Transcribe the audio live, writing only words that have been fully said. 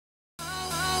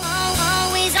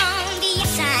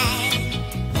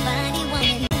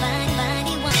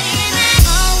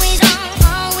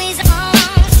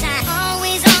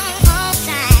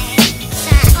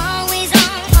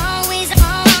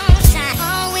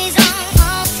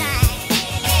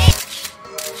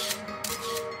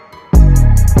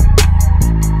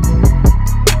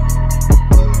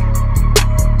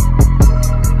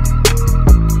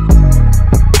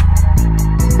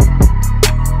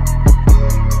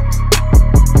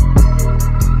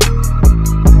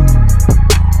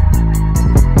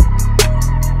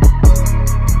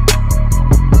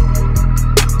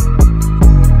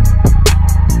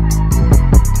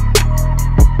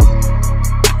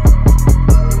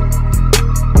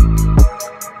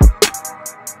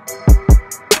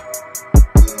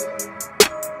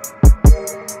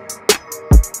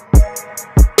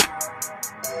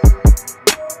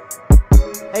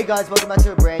guys, welcome back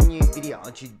to a brand new video.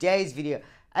 On today's video,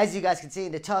 as you guys can see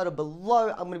in the title below,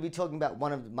 I'm going to be talking about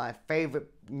one of my favorite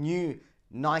new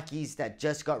Nikes that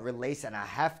just got released, and I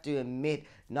have to admit,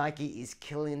 Nike is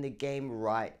killing the game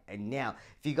right and now.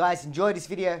 If you guys enjoyed this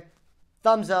video,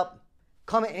 thumbs up,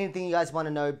 comment anything you guys want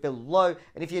to know below,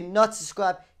 and if you're not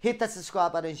subscribed, hit that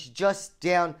subscribe button. It's just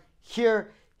down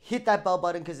here. Hit that bell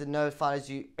button because it notifies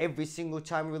you every single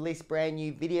time we release brand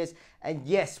new videos. And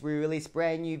yes, we release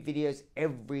brand new videos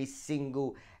every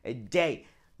single day.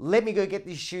 Let me go get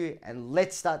this shoe and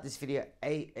let's start this video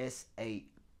ASAP.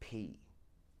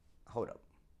 Hold up.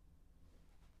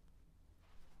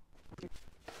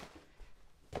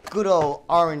 Good old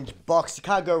orange box. You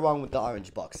can't go wrong with the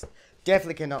orange box.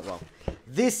 Definitely cannot wrong.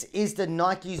 This is the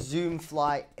Nike Zoom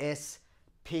Fly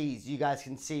SPs. You guys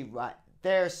can see right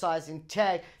their sizing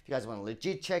tag. If you guys want to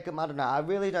legit check them, I don't know. I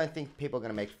really don't think people are going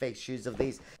to make fake shoes of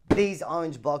these. These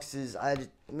orange boxes,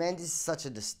 man, this is such a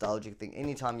nostalgic thing.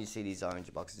 Anytime you see these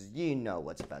orange boxes, you know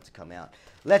what's about to come out.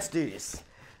 Let's do this.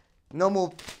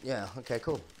 Normal, yeah, okay,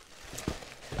 cool.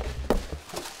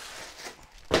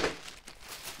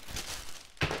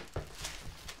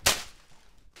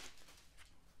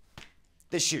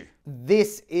 The shoe.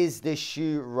 This is the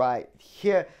shoe right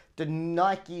here. The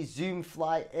Nike Zoom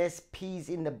Fly SPs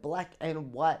in the black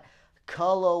and white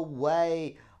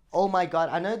colorway. Oh my god,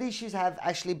 I know these shoes have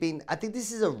actually been, I think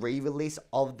this is a re-release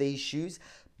of these shoes,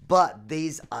 but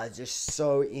these are just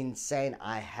so insane.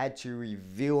 I had to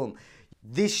review them.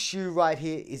 This shoe right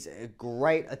here is a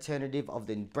great alternative of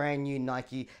the brand new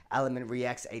Nike Element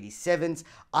Reacts 87s.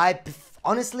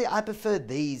 Honestly, I prefer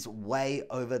these way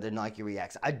over the Nike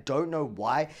Reacts. I don't know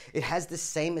why. It has the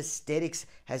same aesthetics,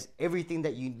 has everything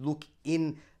that you look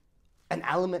in an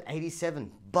Element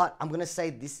 87. But I'm going to say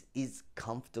this is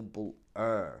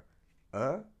comfortable-er.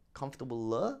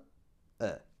 Comfortable-er?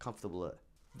 Comfortable-er.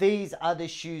 These are the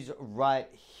shoes right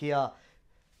here.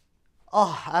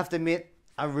 Oh, I have to admit,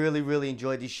 I really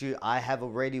enjoyed this shoe. I have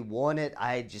already worn it.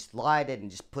 I just lied it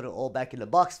and just put it all back in the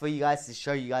box for you guys to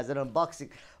show you guys an unboxing.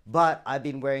 But I've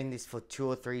been wearing this for 2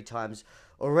 or 3 times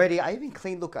already. I even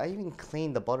cleaned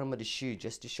the bottom of the shoe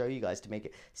just to show you guys to make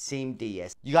it seem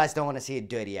DS. You guys don't want to see a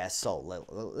dirty ass sole.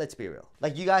 Let's be real.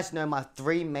 Like, you guys know my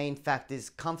 3 main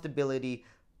factors: comfortability.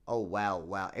 Oh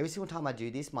wow. Every single time I do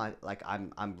this,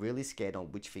 I'm really scared on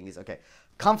which fingers. Okay,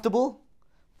 comfortable,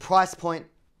 price point,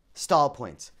 style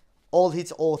points. All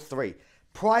hits all 3.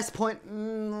 Price point,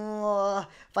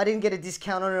 if I didn't get a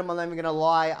discount on them, I'm not even gonna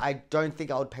lie, I don't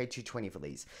think I would pay $220 for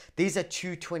these. These are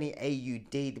 $220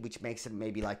 AUD, which makes it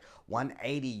maybe like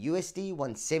 $180 USD,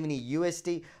 $170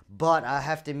 USD. But I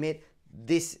have to admit,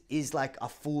 this is like a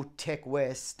full tech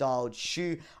wear styled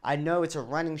shoe. I know it's a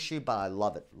running shoe, but I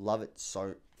love it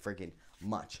so freaking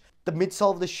much. The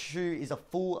midsole of the shoe is a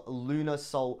full lunar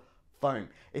sole foam.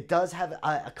 It does have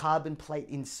a carbon plate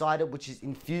inside it, which is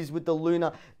infused with the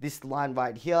lunar. This line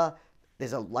right here,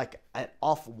 there's an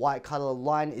off-white color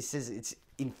line. It says it's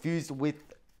infused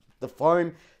with the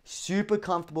foam. Super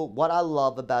comfortable. What I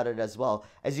love about it as well,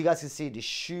 as you guys can see, the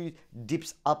shoe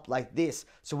dips up like this,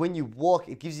 so when you walk,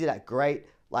 it gives you that great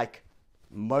like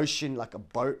motion, like a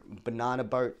boat, banana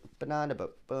boat.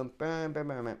 Boom, boom, boom,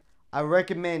 boom. I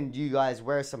recommend you guys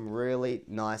wear some really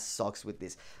nice socks with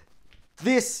this.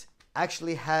 This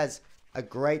actually has a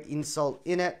great insole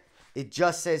in it. It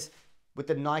just says with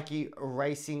the Nike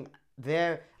Racing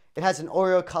there. It has an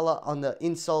Oreo color on the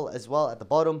insole as well at the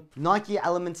bottom. Nike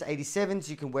Elements 87s,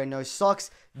 you can wear no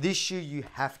socks. This shoe, you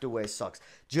have to wear socks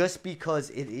just because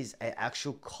it is an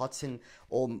actual cotton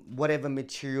or whatever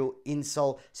material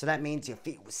insole. So that means your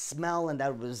feet will smell and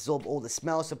that will absorb all the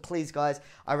smell. So please guys,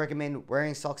 I recommend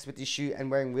wearing socks with this shoe and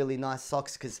wearing really nice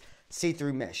socks because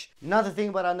see-through mesh. Another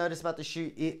thing what I noticed about the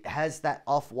shoe, it has that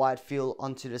off-white feel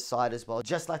onto the side as well,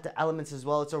 just like the Elements as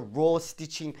well. It's a raw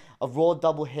stitching, a raw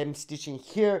double hem stitching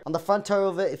here. On the front toe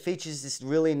of it, it features this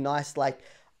really nice like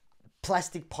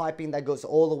plastic piping that goes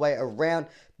all the way around.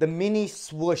 The mini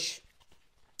swoosh,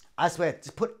 I swear,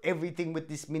 just put everything with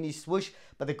this mini swoosh.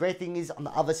 But the great thing is on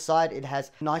the other side, it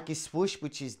has Nike swoosh,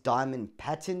 which is diamond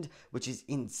patterned, which is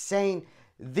insane.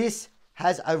 This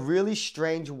has a really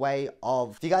strange way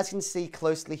of, if you guys can see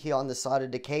closely here on the side of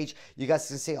the cage, you guys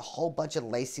can see a whole bunch of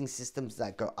lacing systems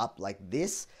that go up like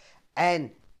this,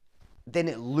 and then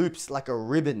it loops like a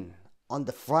ribbon on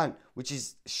the front, which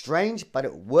is strange, but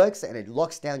it works and it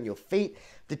locks down your feet.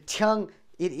 The tongue,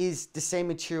 it is the same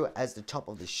material as the top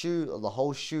of the shoe, or the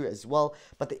whole shoe as well,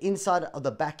 but the inside of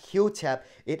the back heel tab,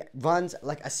 it runs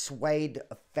like a suede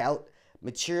felt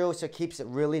material, so it keeps it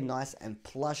really nice and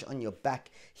plush on your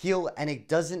back heel, and it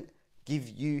doesn't give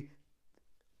you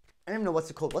I don't even know what's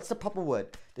it called. What's the proper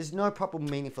word? There's no proper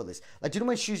meaning for this. Like, do you know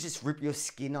when shoes just rip your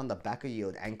skin on the back of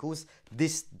your ankles?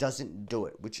 This doesn't do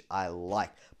it, which I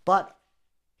like. But,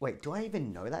 wait, do I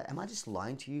even know that? Am I just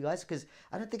lying to you guys? Because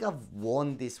I don't think I've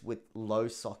worn this with low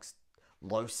socks,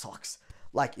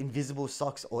 like invisible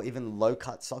socks or even low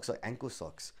cut socks or ankle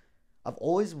socks. I've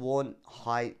always worn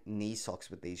high knee socks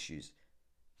with these shoes.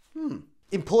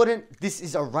 Important, this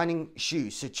is a running shoe,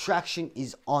 so traction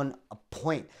is on a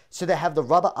point. So they have the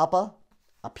rubber upper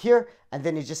up here, and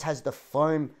then it just has the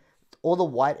foam. All the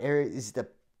white area is the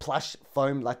plush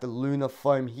foam, like the lunar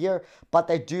foam here, but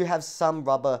they do have some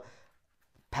rubber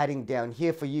padding down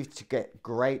here for you to get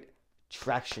great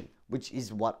traction, which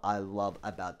is what I love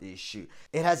about this shoe.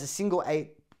 It has a single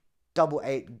 8, double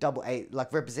 8,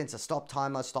 like represents a stop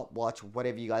timer, stopwatch,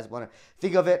 whatever you guys want to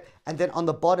think of it. And then on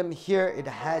the bottom here, it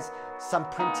has some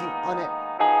printing on it.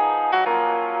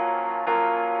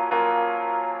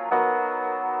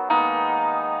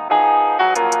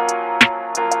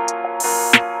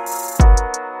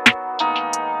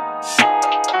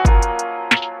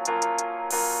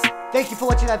 Thank you for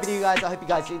watching that video, guys. I hope you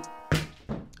guys did.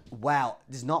 Wow,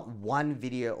 there's not one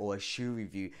video or a shoe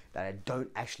review that I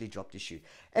don't actually drop the shoe.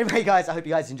 Anyway, guys, I hope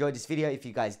you guys enjoyed this video. If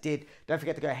you guys did, don't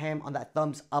forget to go ham on that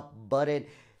thumbs up button.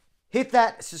 Hit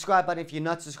that subscribe button if you're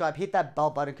not subscribed. Hit that bell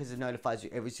button because it notifies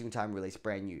you every single time we release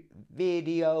brand new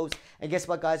videos. And guess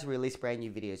what, guys? We release brand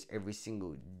new videos every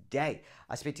single day.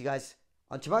 I'll speak to you guys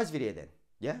on tomorrow's video then.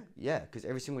 Yeah, because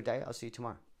every single day, I'll see you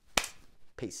tomorrow.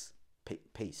 Peace.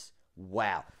 Peace.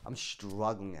 Wow, I'm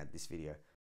struggling at this video.